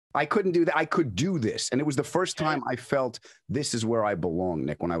I couldn't do that. I could do this. And it was the first time I felt this is where I belong,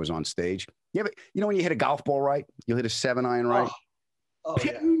 Nick, when I was on stage. You know when you hit a golf ball right? You hit a 7-iron right?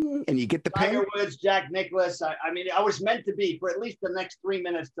 Ping, and you get the ping. Tiger Woods, Jack Nicklaus. I mean, I was meant to be for at least the next 3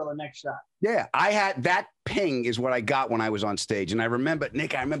 minutes till the next shot. Yeah, I had that ping is what I got when I was on stage. And I remember,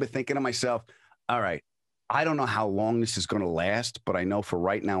 Nick, I remember thinking to myself, all right, I don't know how long this is going to last, but I know for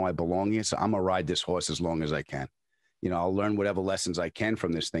right now I belong here. So I'm going to ride this horse as long as I can. You know, I'll learn whatever lessons I can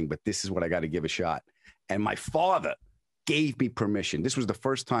from this thing, but this is what I got to give a shot. And my father gave me permission. This was the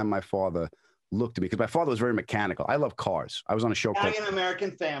first time my father looked at me, because my father was very mechanical. I love cars. I was on a show called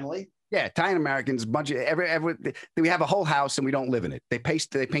Italian-American family. Yeah, Italian-Americans, bunch of we have a whole house and we don't live in it. They paint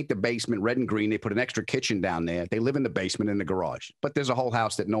the basement red and green. They put an extra kitchen down there. They live in the basement in the garage, but there's a whole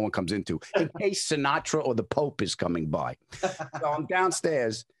house that no one comes into in case Sinatra or the Pope is coming by. So I'm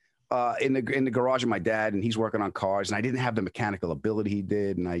downstairs in the garage of my dad, and he's working on cars, and I didn't have the mechanical ability he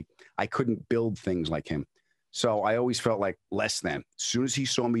did, and I couldn't build things like him. So I always felt like less than. As soon as he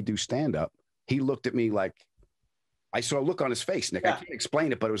saw me do stand-up, he looked at me like, I saw a look on his face, Nick. Yeah. I can't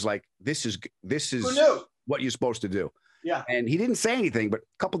explain it, but it was like, this is what you're supposed to do. Yeah. And he didn't say anything, but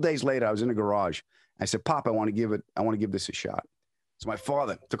a couple of days later, I was in the garage. I said, Pop, I want to give this a shot. So my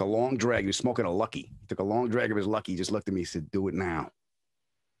father took a long drag. He was smoking a Lucky. He took a long drag of his Lucky. He just looked at me and said, do it now.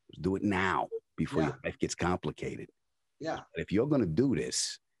 Do it now before your life gets complicated. Yeah. But if you're going to do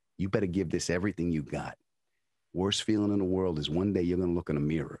this, you better give this everything you got. Worst feeling in the world is one day you're going to look in a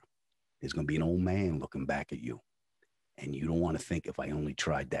mirror. There's going to be an old man looking back at you. And you don't want to think if I only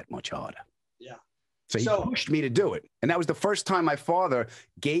tried that much harder. Yeah. So he pushed me to do it. And that was the first time my father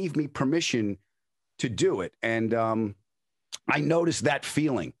gave me permission to do it. And I noticed that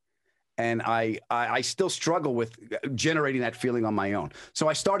feeling. And I still struggle with generating that feeling on my own. So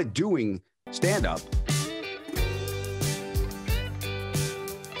I started doing stand-up.